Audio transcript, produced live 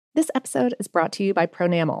This episode is brought to you by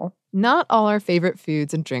Pronamel. Not all our favorite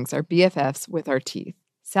foods and drinks are BFFs with our teeth.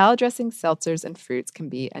 Salad dressings, seltzers, and fruits can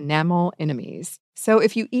be enamel enemies. So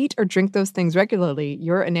if you eat or drink those things regularly,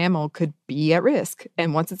 your enamel could be at risk.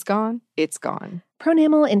 And once it's gone, it's gone.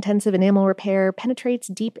 Pronamel Intensive Enamel Repair penetrates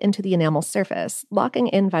deep into the enamel surface, locking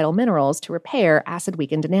in vital minerals to repair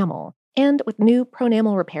acid-weakened enamel. And with new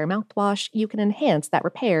Pronamel Repair mouthwash, you can enhance that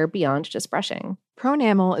repair beyond just brushing.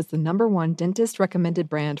 Pronamel is the #1 dentist-recommended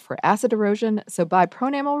brand for acid erosion, so buy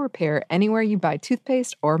Pronamel Repair anywhere you buy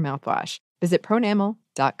toothpaste or mouthwash. Visit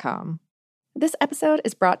pronamel.com. This episode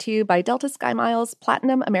is brought to you by Delta SkyMiles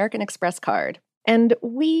Platinum American Express card. And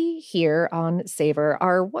we here on Savor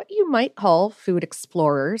are what you might call food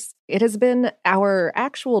explorers. It has been our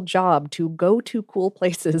actual job to go to cool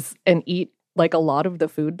places and eat like a lot of the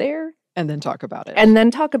food there. And then talk about it. And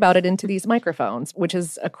then talk about it into these microphones, which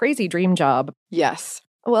is a crazy dream job. Yes.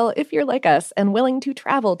 Well, if you're like us and willing to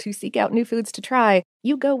travel to seek out new foods to try,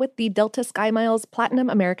 you go with the Delta SkyMiles Platinum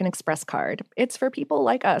American Express card. It's for people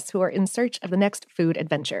like us who are in search of the next food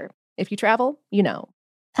adventure. If you travel, you know.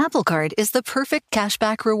 Apple Card is the perfect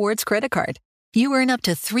cashback rewards credit card. You earn up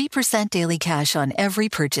to 3% daily cash on every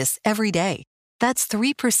purchase every day. That's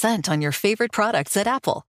 3% on your favorite products at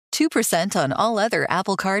Apple, 2% on all other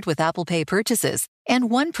Apple Card with Apple Pay purchases, and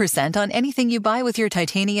 1% on anything you buy with your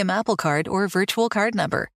titanium Apple Card or virtual card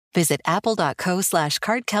number. Visit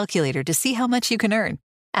apple.co/card calculator to see how much you can earn.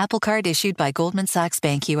 Apple Card issued by Goldman Sachs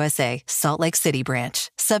Bank USA, Salt Lake City branch.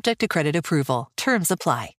 Subject to credit approval. Terms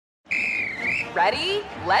apply. Ready?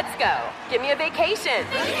 Let's go. Give me a vacation.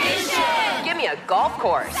 Vacation! Give me a golf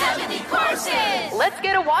course. 70 courses! Let's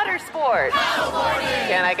get a water sport. Paddleboarding!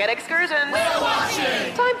 Can I get excursions? Whale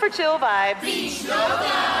watching! Time for chill vibes. Beach yoga!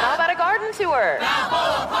 How about a garden tour?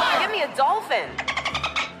 Balboa Park! Give me a dolphin.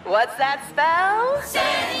 What's that spell?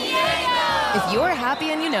 San Diego! If you're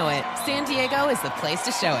happy and you know it, San Diego is the place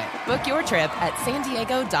to show it. Book your trip at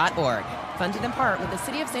sandiego.org. Funded in part with the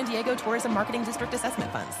City of San Diego Tourism Marketing District Assessment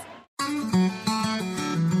Funds.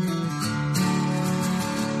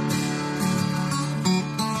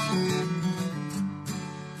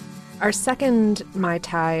 Our second Mai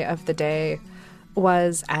Tai of the day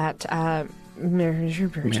was at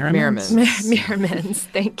Merriman's. Merriman's,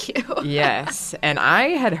 thank you. Yes, and I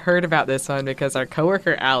had heard about this one because our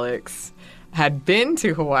coworker Alex had been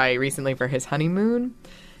to Hawaii recently for his honeymoon,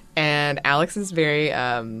 and Alex is very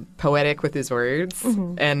poetic with his words,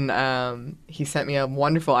 and he sent me a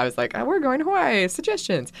wonderful, I was like, oh, we're going to Hawaii,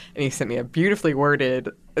 suggestions, and he sent me a beautifully worded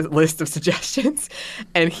list of suggestions,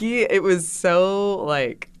 and it was so,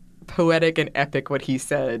 like, poetic and epic what he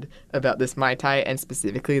said about this Mai Tai, and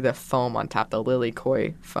specifically the foam on top, the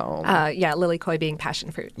lilikoi foam. Yeah, lilikoi being passion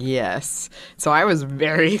fruit. Yes. So I was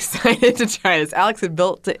very excited to try this. Alex had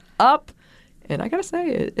built it up, and I gotta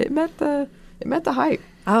say, it met the hype.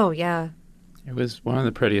 Oh, yeah. It was one of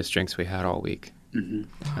the prettiest drinks we had all week.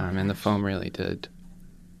 And the foam really did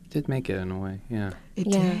make it in a way, yeah. It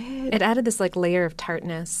did. It added this like layer of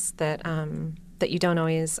tartness that you don't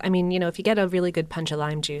always, I mean, you know, if you get a really good punch of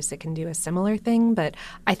lime juice, it can do a similar thing. But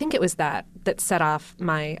I think it was that set off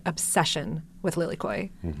my obsession with lilikoi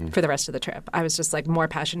for the rest of the trip. I was just like, more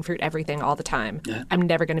passion fruit, everything, all the time. Yeah. I'm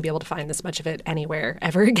never going to be able to find this much of it anywhere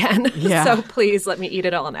ever again. Yeah. So please let me eat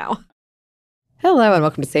it all now. Hello, and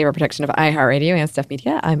welcome to Savor Protection of iHeartRadio and Stuff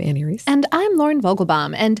Media. I'm Annie Reese. And I'm Lauren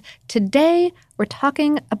Vogelbaum. And today we're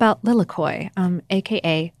talking about lilikoi,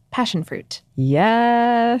 a.k.a. passion fruit.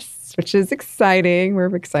 Yes, which is exciting.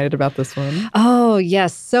 We're excited about this one. Oh,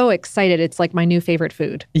 yes. So excited. It's like my new favorite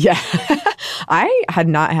food. Yeah. I had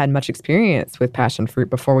not had much experience with passion fruit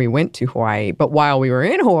before we went to Hawaii. But while we were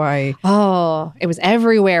in Hawaii... Oh, it was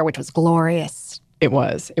everywhere, which was glorious. It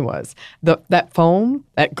was. That foam,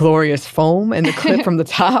 that glorious foam in the clip from the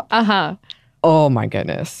top. Oh, my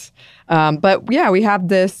goodness. But yeah, we had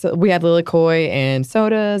lilikoi and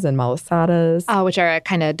sodas and malasadas. Which are a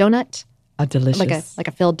kind of donut. A delicious. Like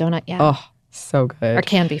a filled donut, yeah. Oh, so good. Or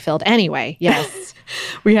can be filled. Anyway, yes.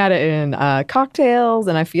 We had it in cocktails,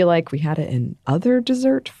 and I feel like we had it in other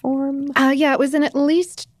dessert forms. Yeah, it was in at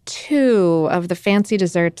least 2 of the fancy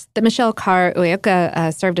desserts that Michelle Carr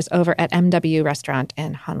Ueoka served us over at MW Restaurant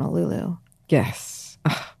in Honolulu. Yes.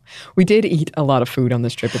 We did eat a lot of food on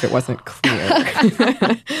this trip, if it wasn't clear.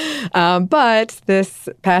 But this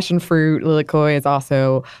passion fruit lilikoi is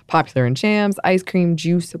also popular in jams, ice cream,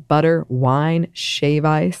 juice, butter, wine, shave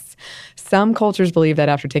ice. Some cultures believe that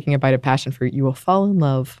after taking a bite of passion fruit, you will fall in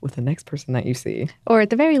love with the next person that you see. Or at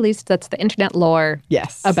the very least, that's the internet lore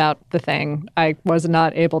about the thing. I was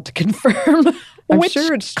not able to confirm I'm which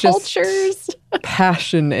sure it's cultures. Just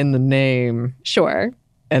passion in the name. Sure.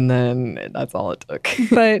 And then that's all it took.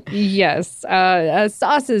 But yes,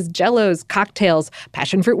 sauces, jellos, cocktails,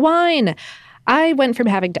 passion fruit wine. I went from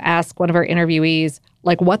having to ask one of our interviewees,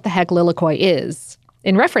 like, what the heck Lilikoi is,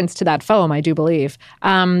 in reference to that foam, I do believe,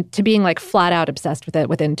 to being like flat out obsessed with it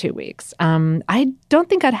within 2 weeks. I don't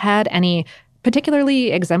think I'd had any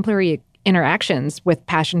particularly exemplary interactions with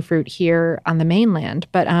passion fruit here on the mainland.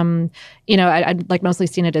 But, I'd like mostly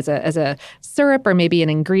seen it as a syrup or maybe an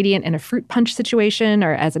ingredient in a fruit punch situation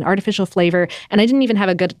or as an artificial flavor. And I didn't even have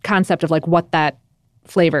a good concept of like what that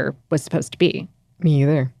flavor was supposed to be. Me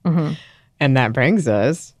either. Mm-hmm. And that brings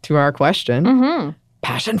us to our question, Mm-hmm.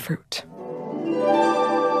 passion fruit.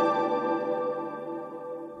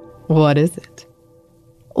 What is it?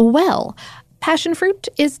 Well, passion fruit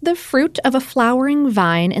is the fruit of a flowering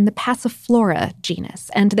vine in the Passiflora genus,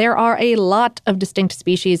 and there are a lot of distinct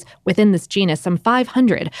species within this genus, some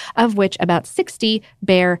 500, of which about 60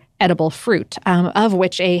 bear edible fruit, of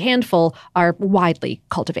which a handful are widely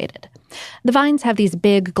cultivated. The vines have these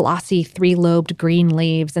big, glossy, three-lobed green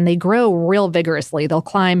leaves, and they grow real vigorously. They'll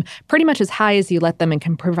climb pretty much as high as you let them and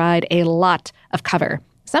can provide a lot of cover.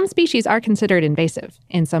 Some species are considered invasive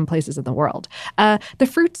in some places in the world. The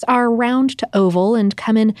fruits are round to oval and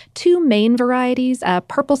come in two main varieties,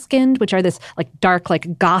 purple-skinned, which are this like dark,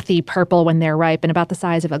 like gothy purple when they're ripe and about the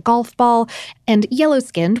size of a golf ball, and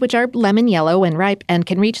yellow-skinned, which are lemon yellow when ripe and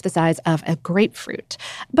can reach the size of a grapefruit.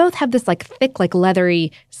 Both have this like thick, like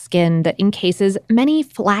leathery skin that encases many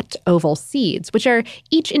flat oval seeds, which are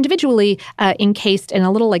each individually encased in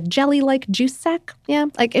a little like jelly-like juice sac. Yeah,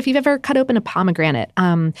 like if you've ever cut open a pomegranate,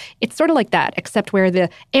 it's sort of like that, except where the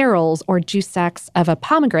arils or juice sacs of a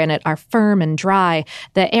pomegranate are firm and dry,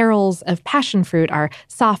 the arils of passion fruit are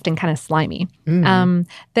soft and kind of slimy.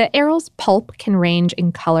 The aril's pulp can range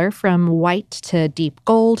in color from white to deep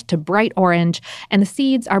gold to bright orange, and the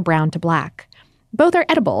seeds are brown to black. Both are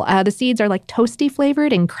edible. The seeds are like toasty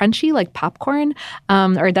flavored and crunchy like popcorn,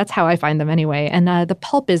 or that's how I find them anyway. And the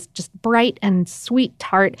pulp is just bright and sweet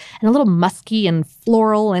tart and a little musky and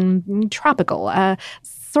floral and tropical.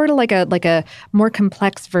 Sort of like a more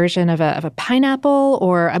complex version of a pineapple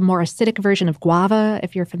or a more acidic version of guava,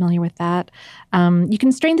 if you're familiar with that. You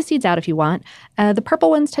can strain the seeds out if you want. The purple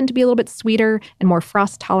ones tend to be a little bit sweeter and more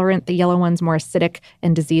frost tolerant. The yellow ones more acidic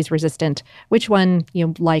and disease resistant. Which one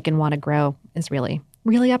you like and want to grow is really,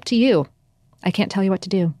 really up to you. I can't tell you what to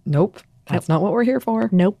do. Nope. That's not what we're here for.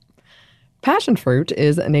 Nope. Passion fruit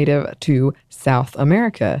is native to South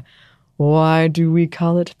America. Why do we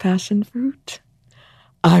call it passion fruit?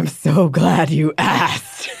 I'm so glad you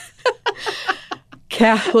asked.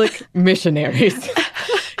 Catholic missionaries.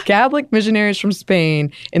 Catholic missionaries from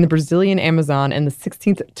Spain in the Brazilian Amazon in the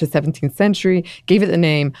 16th to 17th century gave it the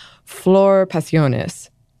name Flor Passionis,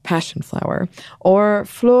 passion flower, or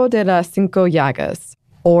Flor de las Cinco Llagas,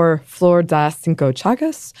 or Flor das Cinco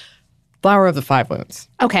Chagas, flower of the five wounds.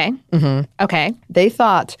 Okay. Mm-hmm. Okay. They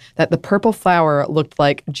thought that the purple flower looked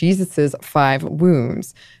like Jesus's 5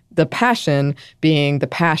 wounds. The passion being the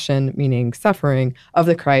passion, meaning suffering, of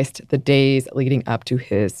the Christ, the days leading up to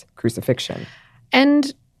his crucifixion.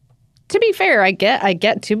 And to be fair, I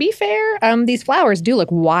get to be fair, these flowers do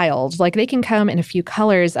look wild. Like they can come in a few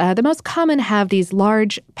colors. The most common have these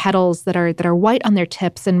large petals that are white on their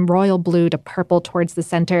tips and royal blue to purple towards the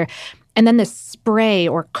center. And then this spray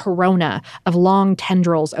or corona of long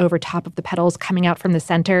tendrils over top of the petals coming out from the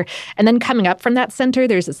center. And then coming up from that center,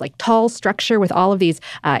 there's this like tall structure with all of these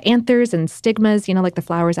anthers and stigmas, like the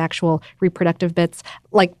flower's actual reproductive bits.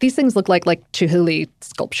 Like these things look like Chihuly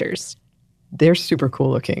sculptures. They're super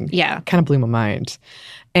cool looking. Yeah. Kind of blew my mind.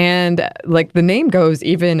 And like the name goes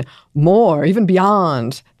even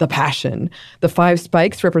beyond the passion. The 5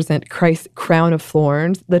 spikes represent Christ's crown of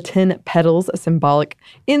thorns, the 10 petals symbolic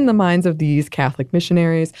in the minds of these Catholic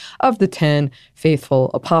missionaries of the 10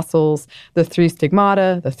 faithful apostles, the 3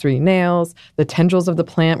 stigmata, the 3 nails, the tendrils of the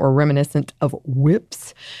plant were reminiscent of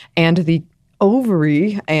whips, and the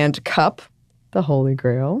ovary and cup, the Holy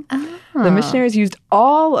Grail. The missionaries used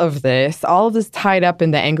all of this tied up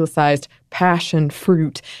in the anglicized passion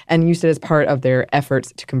fruit, and used it as part of their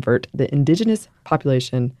efforts to convert the indigenous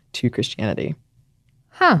population to Christianity.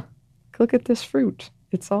 Huh. Look at this fruit.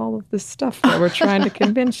 It's all of this stuff that we're trying to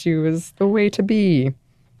convince you is the way to be.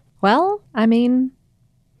 Well, I mean,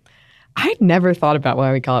 I'd never thought about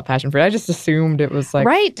why we call it passion fruit. I just assumed it was like...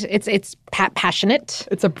 Right. It's passionate.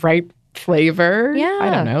 It's a bright flavor. Yeah. I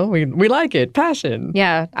don't know. We like it. Passion.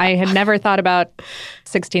 Yeah. I had never thought about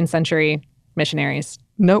 16th century missionaries.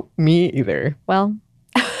 Nope. Me either. Well,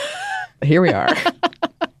 here we are.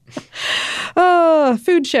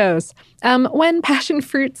 Food shows. When passion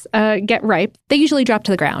fruits get ripe, they usually drop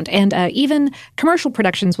to the ground. And even commercial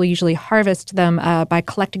productions will usually harvest them by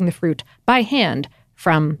collecting the fruit by hand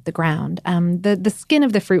from the ground. The skin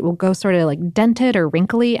of the fruit will go sort of like dented or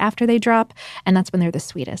wrinkly after they drop, and that's when they're the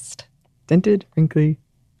sweetest. Dented, wrinkly,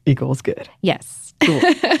 equals good. Yes. Cool.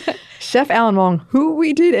 Chef Alan Wong, who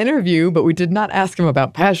we did interview, but we did not ask him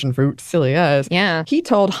about passion fruit, silly us. Yeah. He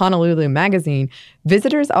told Honolulu Magazine,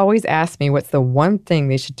 visitors always ask me what's the one thing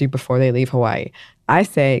they should do before they leave Hawaii. I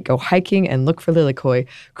say, go hiking and look for lilikoi,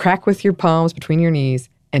 crack with your palms between your knees,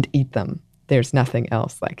 and eat them. There's nothing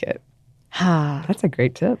else like it. That's a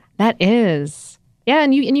great tip. That is. Yeah,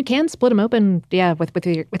 and you can split them open,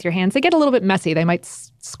 with your hands. They get a little bit messy. They might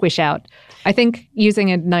squish out. I think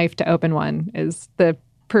using a knife to open one is the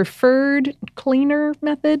preferred cleaner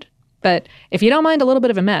method. But if you don't mind a little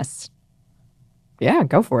bit of a mess, yeah,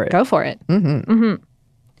 go for it. Go for it. Mm-hmm. Mm-hmm.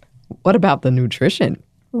 What about the nutrition?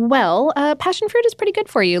 Well, passion fruit is pretty good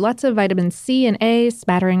for you. Lots of vitamin C and A,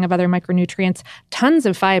 smattering of other micronutrients, tons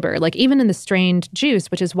of fiber, like even in the strained juice,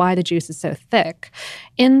 which is why the juice is so thick.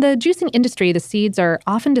 In the juicing industry, the seeds are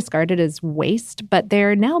often discarded as waste, but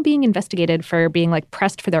they're now being investigated for being like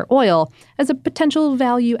pressed for their oil as a potential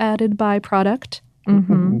value-added byproduct.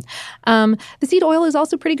 Mm-hmm. The seed oil is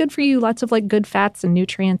also pretty good for you. Lots of like good fats and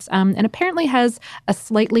nutrients, and apparently has a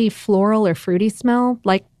slightly floral or fruity smell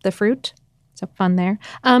like the fruit. So fun there.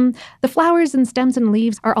 The flowers and stems and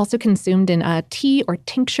leaves are also consumed in tea or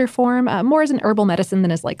tincture form, more as an herbal medicine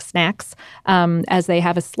than as like snacks, as they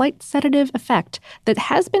have a slight sedative effect that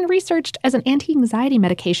has been researched as an anti-anxiety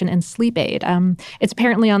medication and sleep aid. It's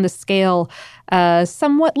apparently on the scale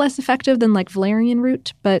somewhat less effective than like valerian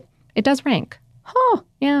root, but it does rank. Huh.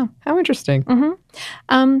 Yeah. How interesting.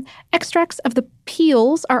 Mm-hmm. Extracts of the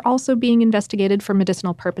peels are also being investigated for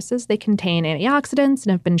medicinal purposes. They contain antioxidants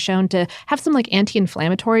and have been shown to have some like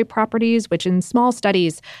anti-inflammatory properties, which in small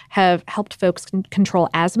studies have helped folks control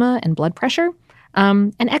asthma and blood pressure.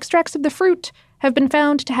 And extracts of the fruit have been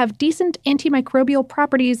found to have decent antimicrobial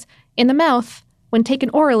properties in the mouth when taken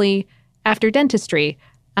orally after dentistry,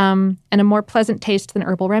 and a more pleasant taste than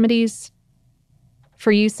herbal remedies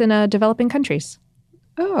for use in developing countries.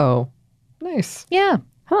 Oh, nice. Yeah.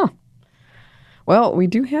 Huh. Well, we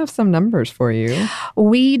do have some numbers for you.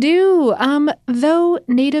 We do. Though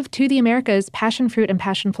native to the Americas, passion fruit and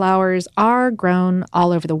passion flowers are grown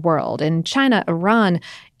all over the world. In China, Iran,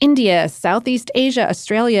 India, Southeast Asia,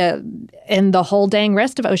 Australia, and the whole dang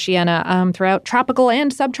rest of Oceania, throughout tropical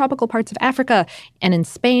and subtropical parts of Africa, and in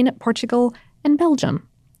Spain, Portugal, and Belgium.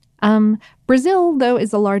 Brazil, though,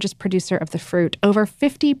 is the largest producer of the fruit. Over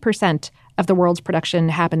 50% of the world's production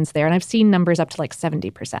happens there, and I've seen numbers up to like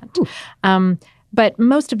 70%. But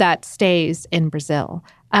most of that stays in Brazil.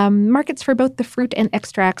 Markets for both the fruit and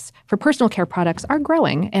extracts for personal care products are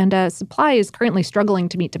growing, and supply is currently struggling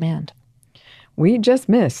to meet demand. We just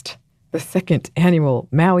missed the second annual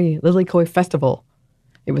Maui Lilikoi Festival.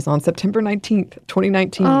 It was on September 19th,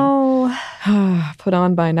 2019. Oh. Put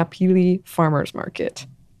on by Napili Farmers Market.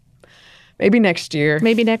 Maybe next year.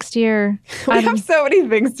 Maybe next year. We have so many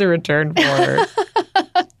things to return for.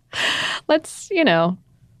 Let's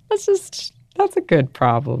just... That's a good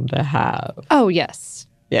problem to have. Oh, yes.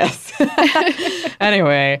 Yes.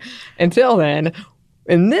 Anyway, until then,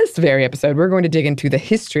 in this very episode, we're going to dig into the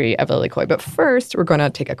history of lilikoi. But first, we're going to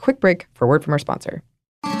take a quick break for a word from our sponsor.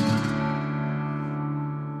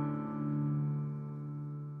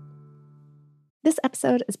 This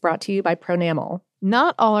episode is brought to you by Pronamel.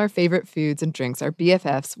 Not all our favorite foods and drinks are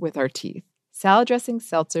BFFs with our teeth. Salad dressings,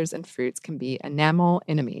 seltzers, and fruits can be enamel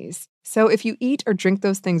enemies. So if you eat or drink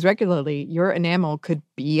those things regularly, your enamel could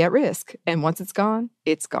be at risk. And once it's gone,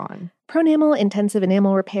 it's gone. Pronamel Intensive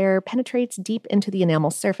Enamel Repair penetrates deep into the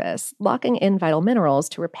enamel surface, locking in vital minerals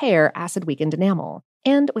to repair acid-weakened enamel.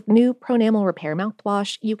 And with new Pronamel Repair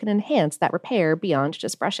mouthwash, you can enhance that repair beyond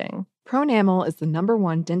just brushing. Pronamel is the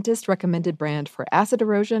 #1 dentist-recommended brand for acid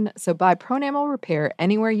erosion, so buy Pronamel Repair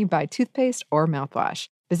anywhere you buy toothpaste or mouthwash.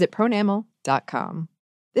 Visit pronamel.com.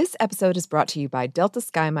 This episode is brought to you by Delta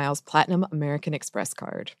SkyMiles Platinum American Express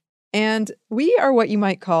card. And we are what you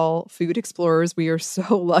might call food explorers. We are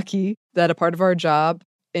so lucky that a part of our job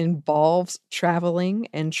involves traveling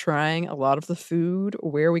and trying a lot of the food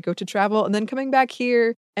where we go to travel and then coming back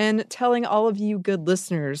here and telling all of you good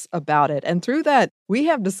listeners about it. And through that, we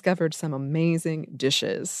have discovered some amazing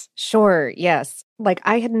dishes. Sure, yes. Like,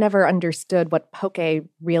 I had never understood what poke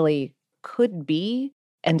really could be,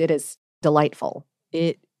 and it is delightful.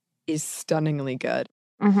 It is stunningly good.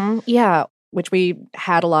 Mm-hmm. Yeah. which we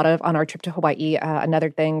had a lot of on our trip to Hawaii. Another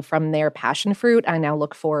thing from their passion fruit, I now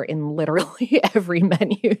look for in literally every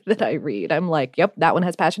menu that I read. I'm like, yep, that one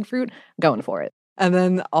has passion fruit, going for it. And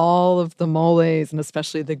then all of the moles, and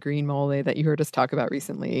especially the green mole that you heard us talk about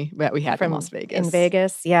recently that we had From in Las Vegas. In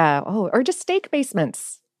Vegas, yeah. Oh, or just steak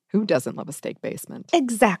basements. Who doesn't love a steak basement?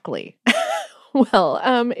 Exactly. Well,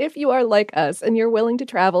 if you are like us and you're willing to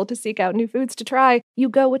travel to seek out new foods to try, you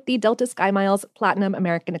go with the Delta SkyMiles Platinum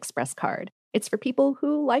American Express card. It's for people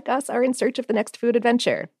who, like us, are in search of the next food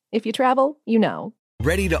adventure. If you travel, you know.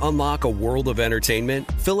 Ready to unlock a world of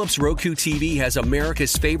entertainment? Philips Roku TV has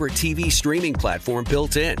America's favorite TV streaming platform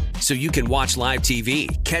built in. So you can watch live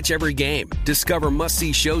TV, catch every game, discover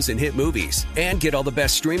must-see shows and hit movies, and get all the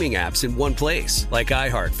best streaming apps in one place, like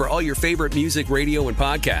iHeart for all your favorite music, radio, and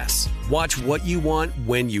podcasts. Watch what you want,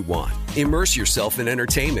 when you want. Immerse yourself in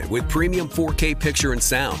entertainment with premium 4K picture and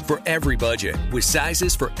sound for every budget, with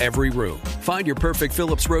sizes for every room. Find your perfect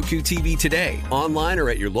Philips Roku TV today, online or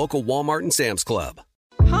at your local Walmart and Sam's Club.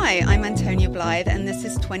 Hi, I'm Antonia Blythe, and this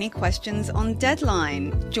is 20 Questions on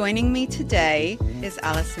Deadline. Joining me today is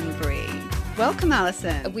Alison Brie. Welcome,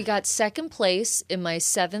 Alison. We got second place in my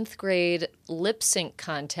 7th grade lip sync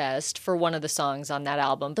contest for one of the songs on that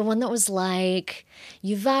album. The one that was like,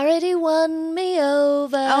 "You've already won me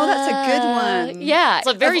over." Oh, that's a good one. Yeah. It's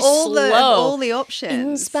a very of all slow. Of all the options.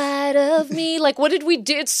 In spite of me. Like, what did we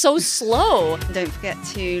do? It's so slow. Don't forget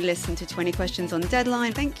to listen to 20 Questions on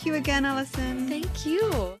Deadline. Thank you again, Alison. Thank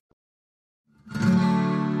you.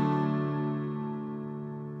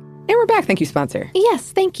 And we're back. Thank you, sponsor.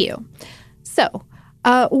 Yes, thank you. So,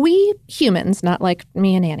 we humans, not like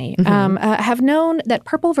me and Annie, have known that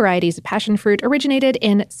purple varieties of passion fruit originated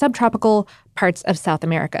in subtropical parts of South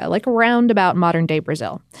America, like around about modern-day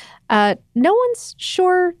Brazil. No one's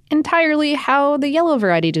sure entirely how the yellow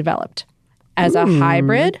variety developed. As a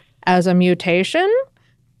hybrid, as a mutation,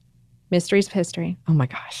 mysteries of history. Oh my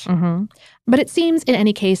gosh. But it seems, in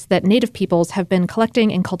any case, that native peoples have been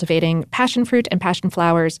collecting and cultivating passion fruit and passion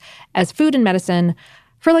flowers as food and medicine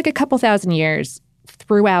for like a couple thousand years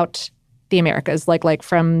throughout the Americas, like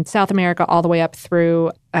from South America all the way up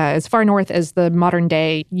through as far north as the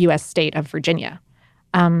modern-day U.S. state of Virginia.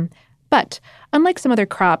 But unlike some other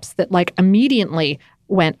crops that like immediately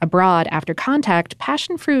went abroad after contact,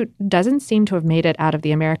 passion fruit doesn't seem to have made it out of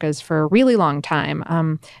the Americas for a really long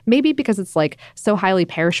time. Maybe because it's like so highly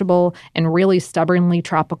perishable and really stubbornly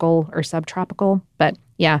tropical or subtropical. But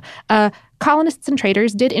yeah, colonists and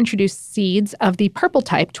traders did introduce seeds of the purple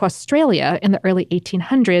type to Australia in the early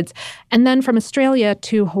 1800s, and then from Australia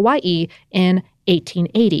to Hawaii in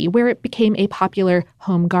 1880, where it became a popular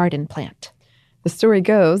home garden plant. The story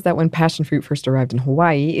goes that when passion fruit first arrived in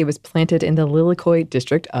Hawaii, it was planted in the Lilikoi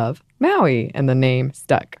district of Maui, and the name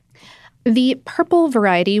stuck. The purple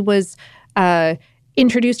variety was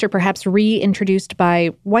introduced or perhaps reintroduced by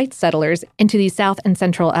white settlers into the South and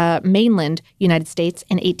Central mainland United States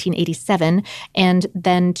in 1887, and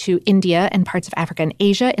then to India and parts of Africa and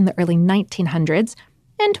Asia in the early 1900s,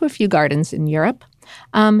 and to a few gardens in Europe.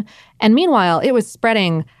 And meanwhile, it was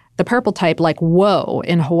spreading the purple type like whoa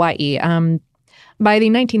in Hawaii. By the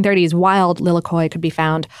 1930s, wild Lilikoi could be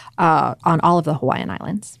found on all of the Hawaiian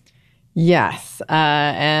Islands. Yes,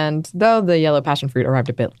 and though the yellow passion fruit arrived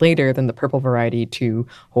a bit later than the purple variety to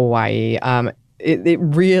Hawaii, it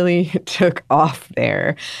really took off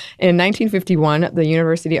there. In 1951, the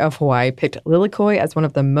University of Hawaii picked Lilikoi as one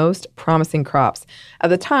of the most promising crops. At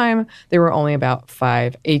the time, there were only about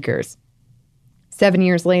 5 acres. 7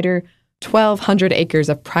 years later, 1,200 acres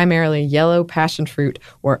of primarily yellow passion fruit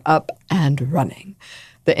were up and running.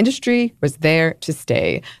 The industry was there to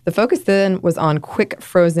stay. The focus then was on quick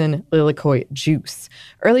frozen Lilikoi juice.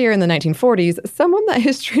 Earlier in the 1940s, someone that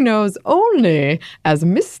history knows only as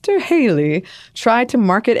Mr. Haley tried to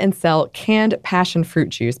market and sell canned passion fruit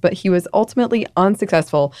juice, but he was ultimately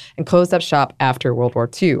unsuccessful and closed up shop after World War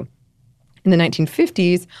II. In the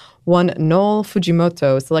 1950s, one Noel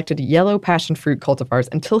Fujimoto selected yellow passion fruit cultivars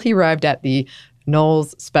until he arrived at the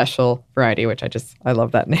Noel's Special variety, which I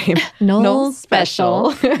love that name. Noel's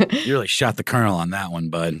Special. You really shot the kernel on that one,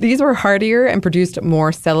 bud. These were hardier and produced more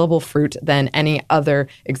sellable fruit than any other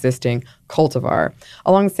existing cultivar.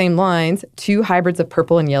 Along the same lines, 2 hybrids of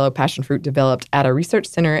purple and yellow passion fruit developed at a research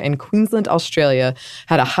center in Queensland, Australia,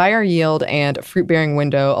 had a higher yield and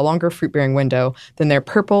a longer fruit-bearing window than their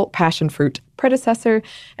purple passion fruit predecessor,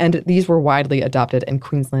 and these were widely adopted in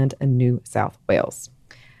Queensland and New South Wales.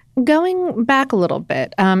 Going back a little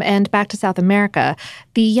bit, and back to South America,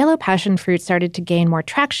 the yellow passion fruit started to gain more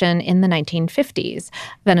traction in the 1950s.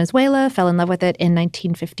 Venezuela fell in love with it in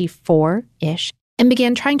 1954-ish. and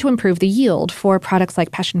began trying to improve the yield for products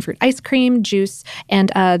like passion fruit ice cream, juice,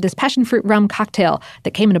 and this passion fruit rum cocktail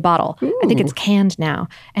that came in a bottle. Ooh. I think it's canned now.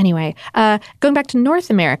 Anyway, going back to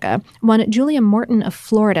North America, one Julia Morton of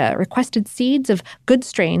Florida requested seeds of good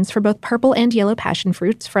strains for both purple and yellow passion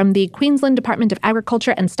fruits from the Queensland Department of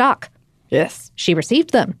Agriculture and Stock. Yes. She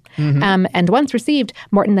received them. Mm-hmm. And once received,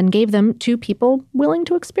 Morton then gave them to people willing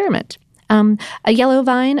to experiment. A yellow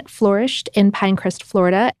vine flourished in Pinecrest,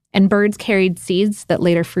 Florida, and birds carried seeds that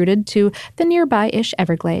later fruited to the nearby-ish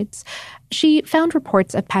Everglades. She found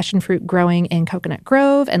reports of passion fruit growing in Coconut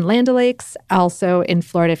Grove and Land O'Lakes, also in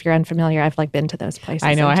Florida. If you're unfamiliar, I've been to those places.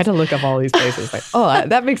 I know. I had to look up all these places.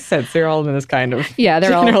 That makes sense. They're all in this kind of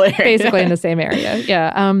they're all area. Basically in the same area.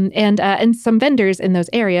 Yeah, and some vendors in those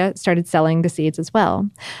areas started selling the seeds as well.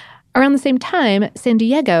 Around the same time, San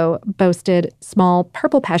Diego boasted small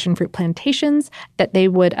purple passion fruit plantations that they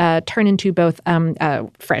would turn into both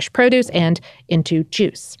fresh produce and into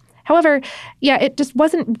juice. However, it just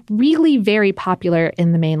wasn't really very popular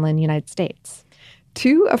in the mainland United States.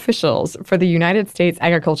 2 officials for the United States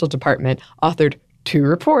Agricultural Department authored 2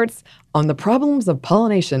 reports on the problems of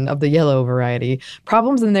pollination of the yellow variety,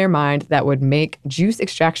 problems in their mind that would make juice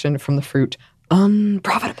extraction from the fruit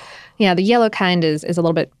unprofitable. Yeah, the yellow kind is a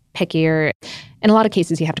little bit pickier. In a lot of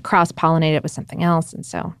cases, you have to cross-pollinate it with something else, and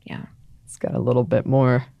so, yeah. It's got a little bit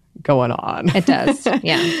more going on. It does,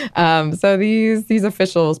 yeah. So these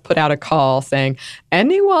officials put out a call saying,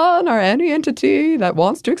 anyone or any entity that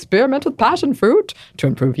wants to experiment with passion fruit to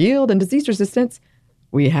improve yield and disease resistance,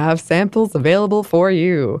 we have samples available for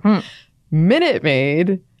you. Minute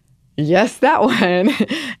Maid, yes, that one,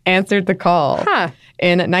 answered the call. Huh.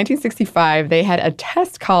 In 1965, they had a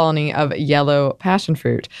test colony of yellow passion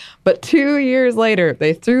fruit. But 2 years later,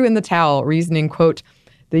 they threw in the towel, reasoning, quote,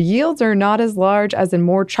 the yields are not as large as in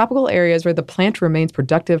more tropical areas where the plant remains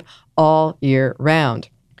productive all year round.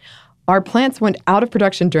 Our plants went out of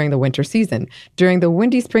production during the winter season. During the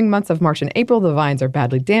windy spring months of March and April, the vines are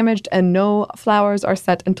badly damaged and no flowers are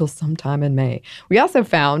set until sometime in May. We also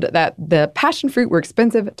found that the passion fruit were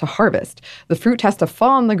expensive to harvest. The fruit has to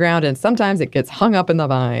fall on the ground and sometimes it gets hung up in the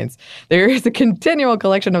vines. There is a continual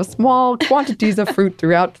collection of small quantities of fruit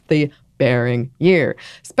throughout the bearing year.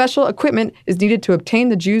 Special equipment is needed to obtain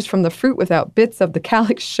the juice from the fruit without bits of the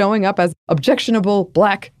calyx showing up as objectionable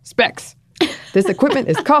black specks. This equipment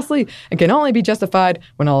is costly and can only be justified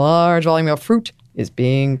when a large volume of fruit is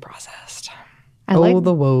being processed.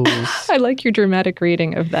 The woes. I like your dramatic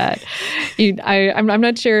reading of that. I'm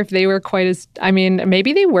not sure if they were quite as... I mean,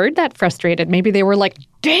 maybe they were that frustrated. Maybe they were like,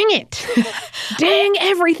 dang it! Dang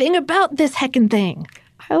everything about this heckin' thing.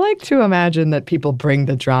 I like to imagine that people bring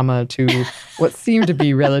the drama to what seem to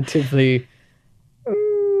be relatively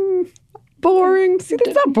boring. See,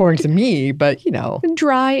 that's not boring to me, but, you know.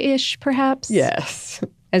 Dry-ish, perhaps? Yes.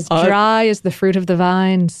 As dry as the fruit of the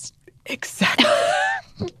vines. Exactly.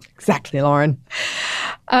 Exactly, Lauren.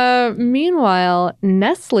 Meanwhile,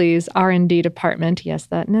 Nestle's R&D department, yes,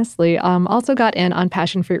 that Nestle, also got in on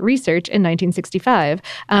passion fruit research in 1965.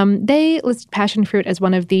 They listed passion fruit as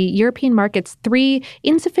one of the European market's 3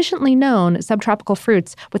 insufficiently known subtropical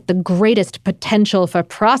fruits with the greatest potential for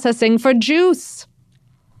processing for juice.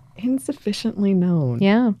 Insufficiently known.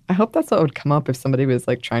 Yeah. I hope that's what would come up if somebody was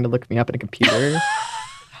like trying to look me up at a computer.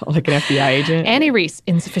 Like an FBI agent. Annie Reese,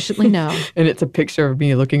 insufficiently known. And it's a picture of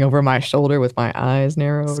me looking over my shoulder with my eyes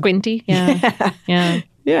narrowed. Squinty, yeah. Yeah.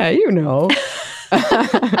 Yeah, you know.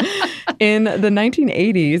 In the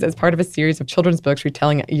 1980s, as part of a series of children's books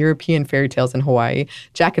retelling European fairy tales in Hawaii,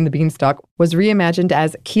 Jack and the Beanstalk was reimagined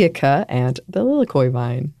as Keaka and the Lilikoi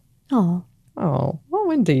vine. Oh,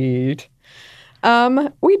 indeed.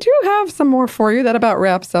 We do have some more for you. That about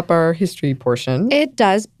wraps up our history portion. It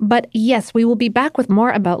does. But yes, we will be back with more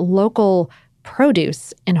about local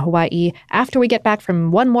produce in Hawaii after we get back from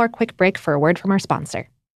one more quick break for a word from our sponsor.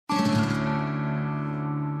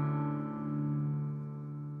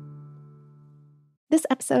 This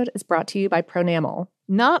episode is brought to you by Pronamel.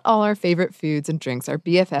 Not all our favorite foods and drinks are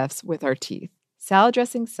BFFs with our teeth. Salad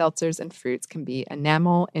dressings, seltzers, and fruits can be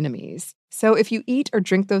enamel enemies. So if you eat or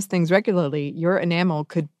drink those things regularly, your enamel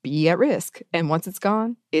could be at risk. And once it's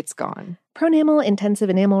gone, it's gone. Pronamel Intensive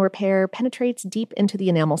Enamel Repair penetrates deep into the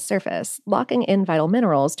enamel surface, locking in vital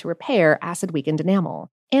minerals to repair acid-weakened enamel.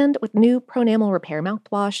 And with new Pronamel Repair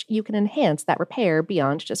mouthwash, you can enhance that repair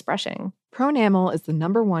beyond just brushing. Pronamel is the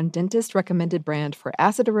 #1 dentist-recommended brand for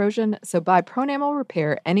acid erosion, so buy Pronamel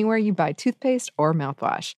Repair anywhere you buy toothpaste or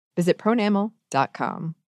mouthwash. Visit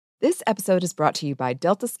pronamel.com. This episode is brought to you by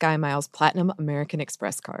Delta SkyMiles Platinum American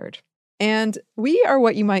Express card. And we are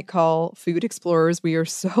what you might call food explorers. We are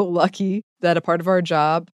so lucky that a part of our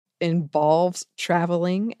job involves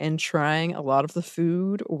traveling and trying a lot of the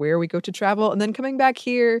food where we go to travel and then coming back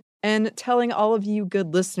here and telling all of you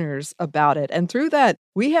good listeners about it. And through that,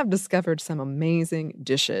 we have discovered some amazing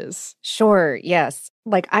dishes. Sure, yes.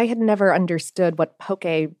 Like, I had never understood what poke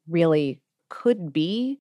really could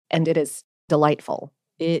be, and it is delightful.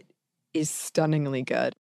 It is stunningly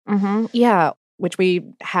good. Mm-hmm. Yeah, which we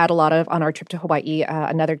had a lot of on our trip to Hawaii.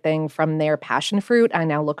 Another thing from their passion fruit, I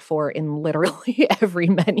now look for in literally every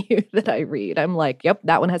menu that I read. I'm like, yep,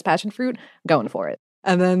 that one has passion fruit, going for it.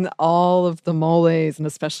 And then all of the moles, and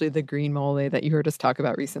especially the green mole that you heard us talk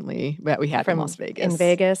about recently that we had from Las Vegas. In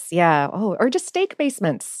Vegas, yeah. Oh, or just steak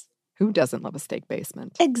basements. Who doesn't love a steak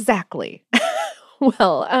basement? Exactly.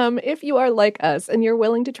 Well, if you are like us and you're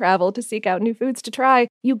willing to travel to seek out new foods to try,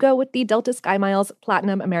 you go with the Delta SkyMiles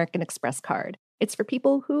Platinum American Express card. It's for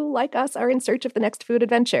people who, like us, are in search of the next food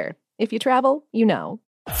adventure. If you travel, you know.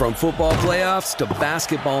 From football playoffs to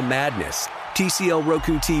basketball madness, TCL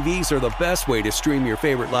Roku TVs are the best way to stream your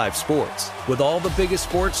favorite live sports. With all the biggest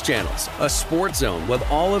sports channels, a sports zone with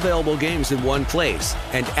all available games in one place,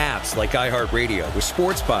 and apps like iHeartRadio with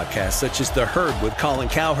sports podcasts such as The Herd with Colin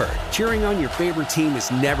Cowherd. Cheering on your favorite team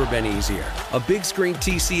has never been easier. A big screen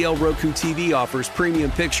TCL Roku TV offers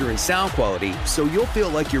premium picture and sound quality, so you'll feel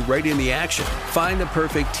like you're right in the action. Find the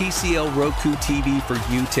perfect TCL Roku TV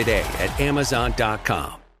for you today at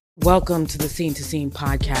Amazon.com. Welcome to the Scene to Scene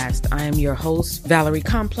podcast. I am your host, Valerie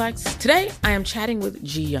Complex. Today, I am chatting with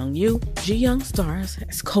Ji Young Yu. Ji Young stars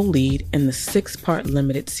as co-lead in the 6-part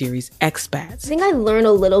limited series Expats. I think I learn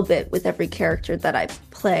a little bit with every character that I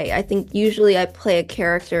play. I think usually I play a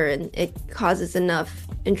character and it causes enough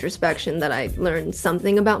introspection that I learn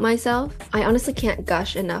something about myself. I honestly can't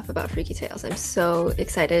gush enough about Freaky Tales. I'm so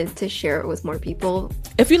excited to share it with more people.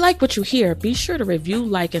 If you like what you hear, be sure to review,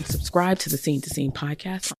 like, and subscribe to the Scene to Scene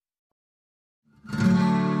podcast.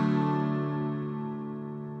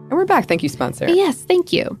 And we're back. Thank you, sponsor. Yes,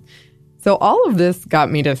 thank you. So all of this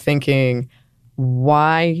got me to thinking,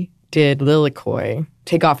 why did Lilikoi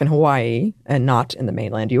take off in Hawaii and not in the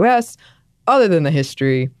mainland U.S., other than the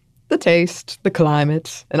history, the taste, the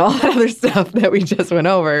climate, and all that other stuff that we just went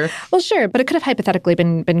over? Well, sure, but it could have hypothetically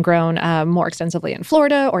been grown more extensively in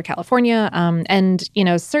Florida or California, and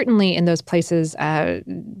certainly in those places,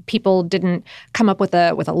 people didn't come up with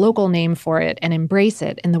a local name for it and embrace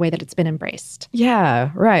it in the way that it's been embraced.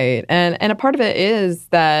 Yeah, right, and a part of it is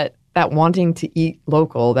that wanting to eat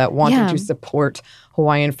local, that wanting to support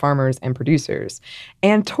Hawaiian farmers and producers,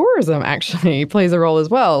 and tourism actually plays a role as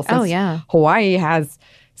well. Since Hawaii has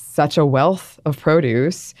such a wealth of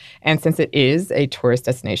produce, and since it is a tourist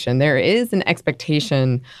destination, there is an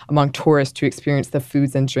expectation among tourists to experience the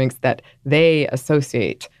foods and drinks that they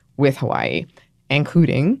associate with Hawaii,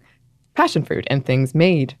 including passion fruit and things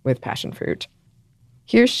made with passion fruit.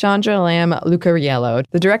 Here's Chandra Lamb Lucariello,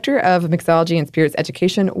 the Director of Mixology and Spirits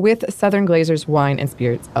Education with Southern Glazers Wine and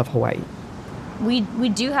Spirits of Hawaii. We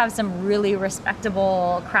do have some really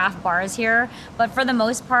respectable craft bars here, but for the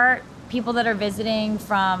most part, people that are visiting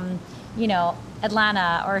from,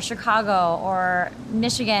 Atlanta or Chicago or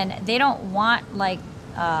Michigan, they don't want like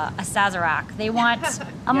a Sazerac. They want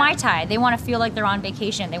a Mai Tai. They want to feel like they're on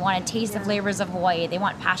vacation. They want to taste the flavors of Hawaii. They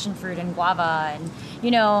want passion fruit and guava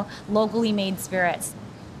and, locally made spirits.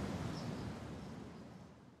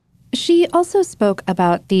 She also spoke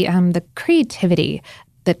about the creativity,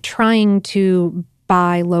 the trying to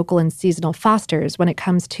buy local and seasonal fosters when it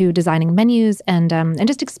comes to designing menus and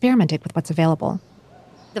just experimenting with what's available.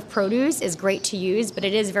 The produce is great to use, but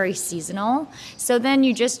it is very seasonal. So then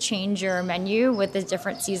you just change your menu with the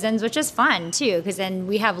different seasons, which is fun too, because then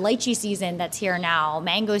we have lychee season that's here now.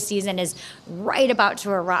 Mango season is right about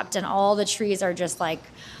to erupt, and all the trees are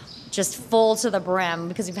just full to the brim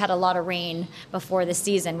because we've had a lot of rain before the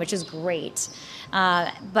season, which is great.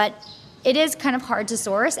 But it is kind of hard to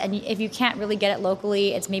source, and if you can't really get it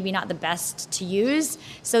locally, it's maybe not the best to use.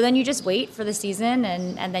 So then you just wait for the season,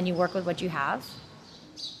 and then you work with what you have.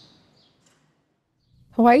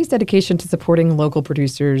 Hawaii's dedication to supporting local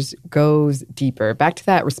producers goes deeper. Back to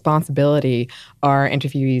that responsibility our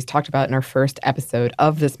interviewees talked about in our first episode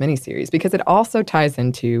of this miniseries, because it also ties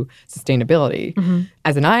into sustainability. Mm-hmm.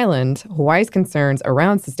 As an island, Hawaii's concerns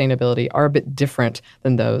around sustainability are a bit different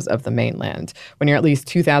than those of the mainland. When you're at least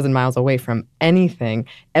 2,000 miles away from anything,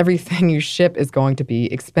 everything you ship is going to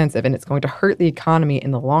be expensive, and it's going to hurt the economy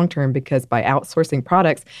in the long term, because by outsourcing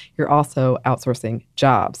products, you're also outsourcing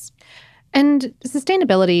jobs. And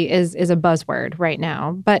sustainability is a buzzword right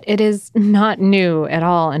now, but it is not new at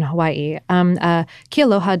all in Hawaii.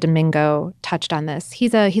 Kealoha Domingo touched on this.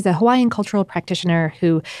 He's a Hawaiian cultural practitioner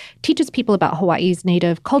who teaches people about Hawaii's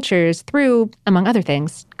native cultures through, among other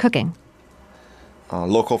things, cooking.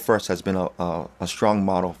 Local First has been a strong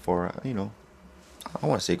model for, I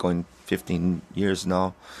want to say going 15 years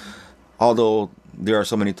now. Although there are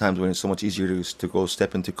so many times when it's so much easier to go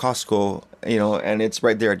step into Costco, and it's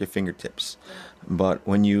right there at your fingertips. But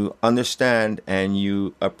when you understand and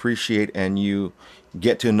you appreciate and you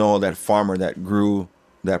get to know that farmer that grew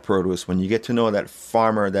that produce, when you get to know that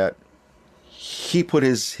farmer that he put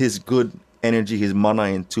his good energy, his mana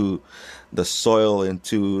into the soil,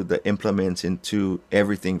 into the implements, into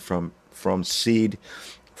everything from seed,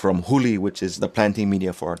 from huli, which is the planting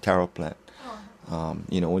media for our taro plant.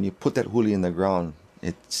 When you put that huli in the ground,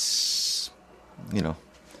 it's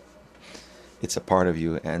a part of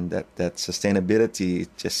you, and that sustainability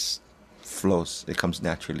just flows. It comes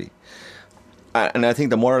naturally. And I think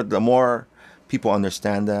the more people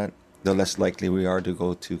understand that, the less likely we are to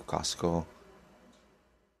go to Costco.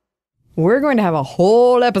 We're going to have a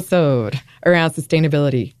whole episode around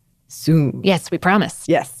sustainability soon. Yes, we promise.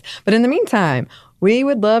 Yes. But in the meantime, we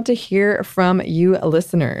would love to hear from you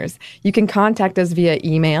listeners. You can contact us via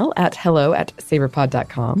email at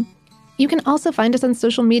hello@savorpod.com. You can also find us on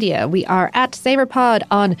social media. We are at SavorPod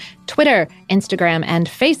on Twitter, Instagram, and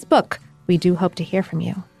Facebook. We do hope to hear from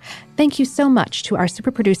you. Thank you so much to our super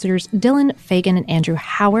producers, Dylan Fagan and Andrew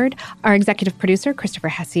Howard, our executive producer, Christopher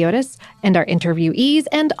Hasiotis, and our interviewees,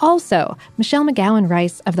 and also Michelle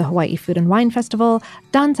McGowan-Rice of the Hawaii Food and Wine Festival,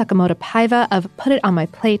 Don Sakamoto Paiva of Put It On My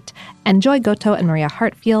Plate, and Joy Goto and Maria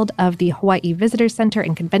Hartfield of the Hawaii Visitors Center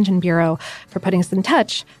and Convention Bureau for putting us in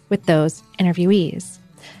touch with those interviewees.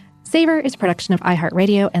 Savor is a production of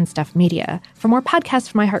iHeartRadio and Stuff Media. For more podcasts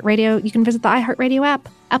from iHeartRadio, you can visit the iHeartRadio app,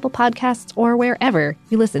 Apple Podcasts, or wherever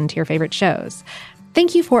you listen to your favorite shows.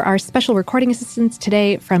 Thank you for our special recording assistance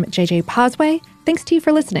today from JJ Posway. Thanks to you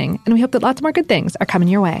for listening, and we hope that lots more good things are coming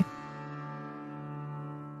your way.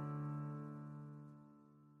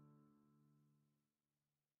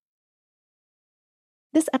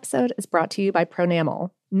 This episode is brought to you by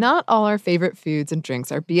Pronamel. Not all our favorite foods and drinks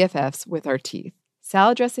are BFFs with our teeth.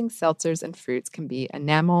 Salad dressings, seltzers, and fruits can be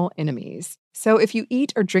enamel enemies. So if you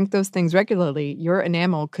eat or drink those things regularly, your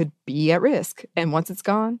enamel could be at risk. And once it's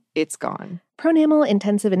gone, it's gone. Pronamel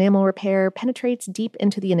Intensive Enamel Repair penetrates deep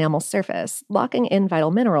into the enamel surface, locking in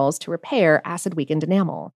vital minerals to repair acid-weakened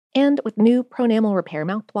enamel. And with new Pronamel Repair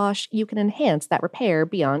mouthwash, you can enhance that repair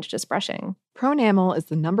beyond just brushing. Pronamel is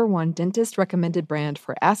the #1 dentist-recommended brand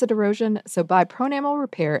for acid erosion, so buy Pronamel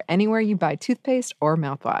Repair anywhere you buy toothpaste or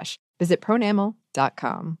mouthwash. Visit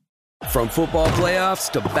pronamel.com. From football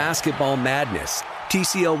playoffs to basketball madness,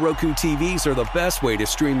 TCL Roku TVs are the best way to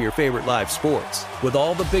stream your favorite live sports. With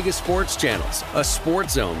all the biggest sports channels, a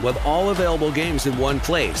sports zone with all available games in one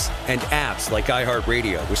place, and apps like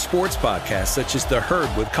iHeartRadio with sports podcasts such as The Herd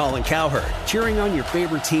with Colin Cowherd. Cheering on your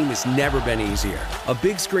favorite team has never been easier. A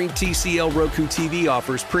big screen TCL Roku TV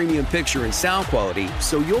offers premium picture and sound quality,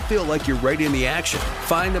 so you'll feel like you're right in the action.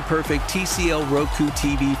 Find the perfect TCL Roku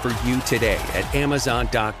TV for you today at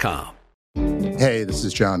Amazon.com. Hey, this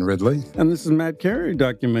is John Ridley. And this is Matt Carey,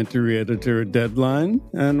 documentary editor at Deadline.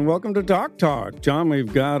 And welcome to Doc Talk. John,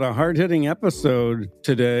 we've got a hard-hitting episode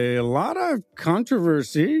today. A lot of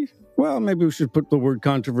controversy. Well, maybe we should put the word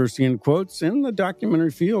controversy in quotes in the documentary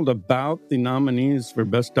field about the nominees for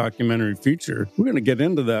Best Documentary Feature. We're going to get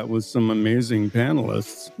into that with some amazing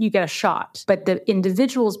panelists. You get a shot, but the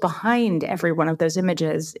individuals behind every one of those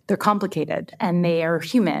images, they're complicated and they are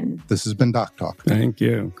human. This has been Doc Talk. Thank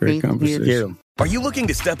you. Great conversation. Thank you. Are you looking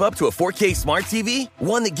to step up to a 4K smart TV?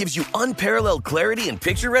 One that gives you unparalleled clarity and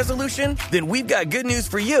picture resolution? Then we've got good news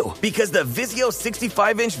for you, because the Vizio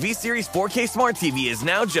 65-inch V-Series 4K smart TV is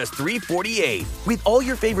now just $348. With all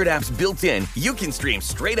your favorite apps built in, you can stream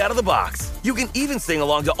straight out of the box. You can even sing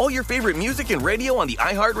along to all your favorite music and radio on the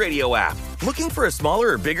iHeartRadio app. Looking for a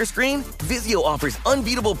smaller or bigger screen? Vizio offers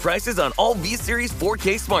unbeatable prices on all V-Series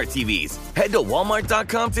 4K smart TVs. Head to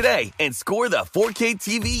Walmart.com today and score the 4K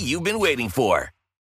TV you've been waiting for.